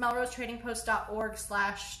 It's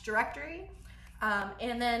melrosetradingpost.org/directory.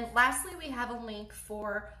 And then lastly, we have a link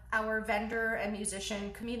for our vendor and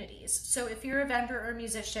musician communities. So if you're a vendor or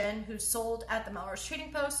musician who's sold at the Melrose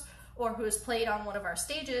Trading Post or who has played on one of our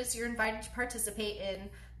stages, you're invited to participate in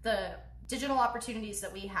the digital opportunities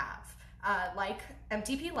that we have, like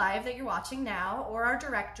MTP Live that you're watching now, or our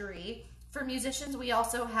directory. For musicians, we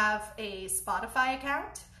also have a Spotify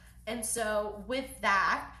account. And so with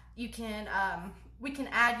that, you can we can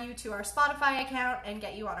add you to our Spotify account and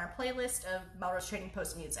get you on our playlist of Melrose Trading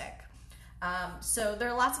Post music. So there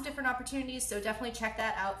are lots of different opportunities, so definitely check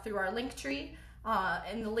that out through our Linktree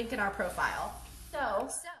and the link in our profile. So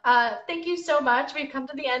thank you so much. We've come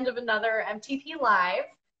to the end of another MTP Live.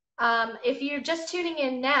 If you're just tuning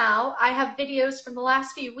in now, I have videos from the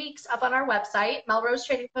last few weeks up on our website,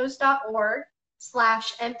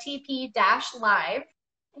 melrosetradingpost.org/MTP-live.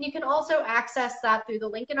 And you can also access that through the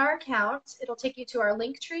link in our account. It'll take you to our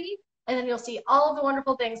Linktree, and then you'll see all of the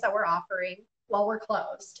wonderful things that we're offering while we're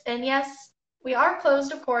closed. And yes, we are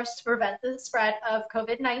closed, of course, to prevent the spread of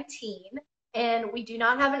COVID-19. And we do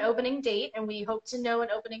not have an opening date, and we hope to know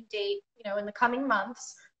an opening date, in the coming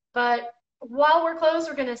months. But while we're closed,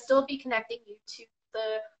 we're going to still be connecting you to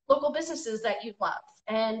the local businesses that you love,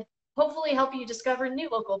 and hopefully help you discover new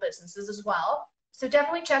local businesses as well. So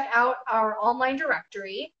definitely check out our online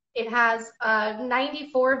directory. It has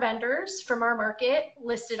 94 vendors from our market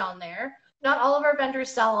listed on there. Not all of our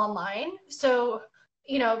vendors sell online, so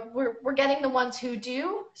we're getting the ones who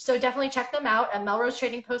do. So definitely check them out at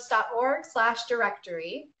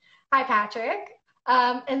melrosetradingpost.org/directory. Hi, Patrick.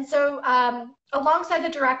 And so alongside the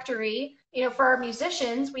directory, for our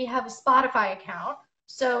musicians, we have a Spotify account.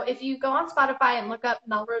 So if you go on Spotify and look up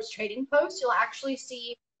Melrose Trading Post, you'll actually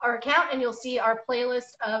see our account, and you'll see our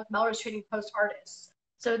playlist of Melrose Trading Post artists.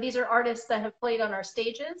 So these are artists that have played on our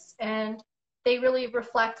stages, and they really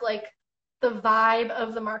reflect the vibe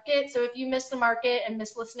of the market. So if you miss the market and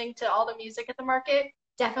miss listening to all the music at the market,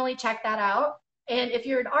 definitely check that out. And if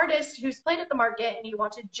you're an artist who's played at the market and you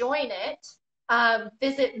want to join it,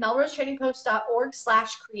 visit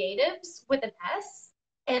melrosetradingpost.org/creatives with an S.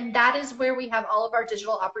 And that is where we have all of our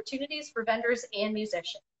digital opportunities for vendors and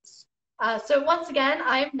musicians. So once again,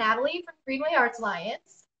 I'm Natalie from Greenway Art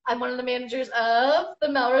Alliance. I'm one of the managers of the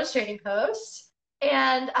Melrose Trading Post.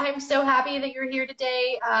 And I'm so happy that you're here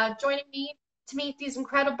today joining me to meet these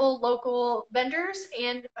incredible local vendors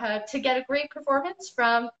and to get a great performance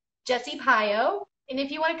from Jesse Pio. And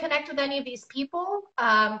if you want to connect with any of these people,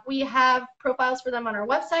 we have profiles for them on our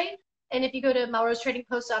website. And if you go to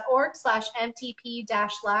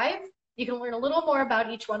melrosetradingpost.org/MTP-live, you can learn a little more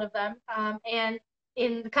about each one of them. And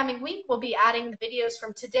in the coming week, we'll be adding the videos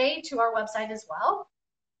from today to our website as well.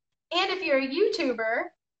 And if you're a YouTuber,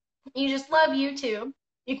 you just love YouTube,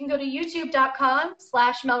 you can go to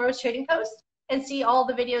youtube.com/Melrose Trading Post and see all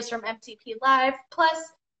the videos from MTP Live,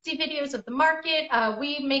 plus see videos of the market.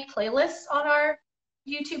 We make playlists on our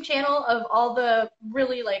YouTube channel of all the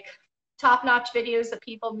really top-notch videos that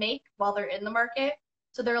people make while they're in the market.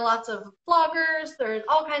 So there are lots of vloggers, there's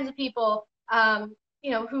all kinds of people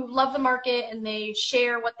who love the market, and they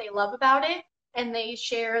share what they love about it, and they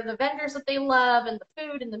share the vendors that they love and the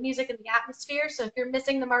food and the music and the atmosphere. So if you're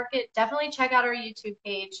missing the market, definitely check out our YouTube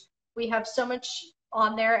page. We have so much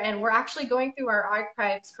on there, and we're actually going through our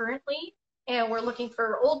archives currently, and we're looking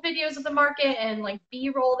for old videos of the market and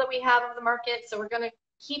B-roll that we have of the market. So we're going to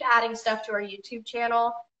keep adding stuff to our YouTube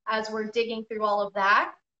channel as we're digging through all of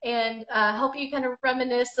that, and help you kind of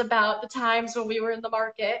reminisce about the times when we were in the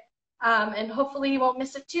market. And hopefully you won't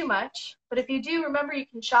miss it too much. But if you do, remember you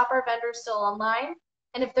can shop our vendors still online.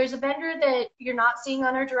 And if there's a vendor that you're not seeing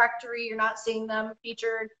on our directory, you're not seeing them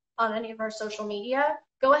featured on any of our social media,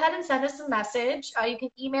 go ahead and send us a message. You can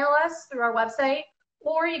email us through our website,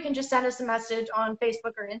 or you can just send us a message on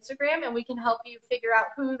Facebook or Instagram, and we can help you figure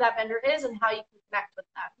out who that vendor is and how you can connect with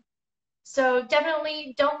them. So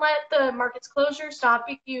definitely don't let the market's closure stop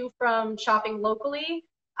you from shopping locally.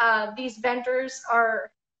 These vendors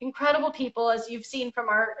are incredible people, as you've seen from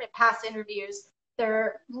our past interviews.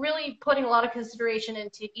 They're really putting a lot of consideration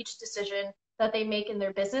into each decision that they make in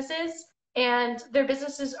their businesses, and their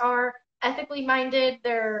businesses are ethically minded.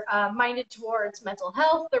 They're minded towards mental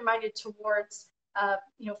health. They're minded towards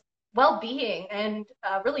well-being and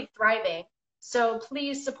really thriving. So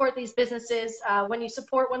please support these businesses. When you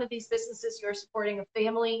support one of these businesses, you're supporting a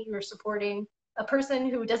family, you're supporting a person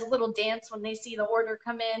who does a little dance when they see the order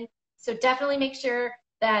come in. So definitely make sure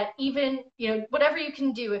that even, whatever you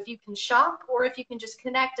can do, if you can shop or if you can just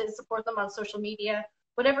connect and support them on social media,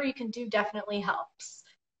 whatever you can do definitely helps.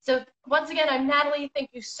 So once again, I'm Natalie.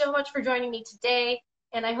 Thank you so much for joining me today.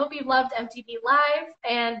 And I hope you loved MTP Live,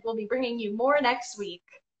 and we'll be bringing you more next week.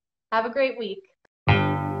 Have a great week.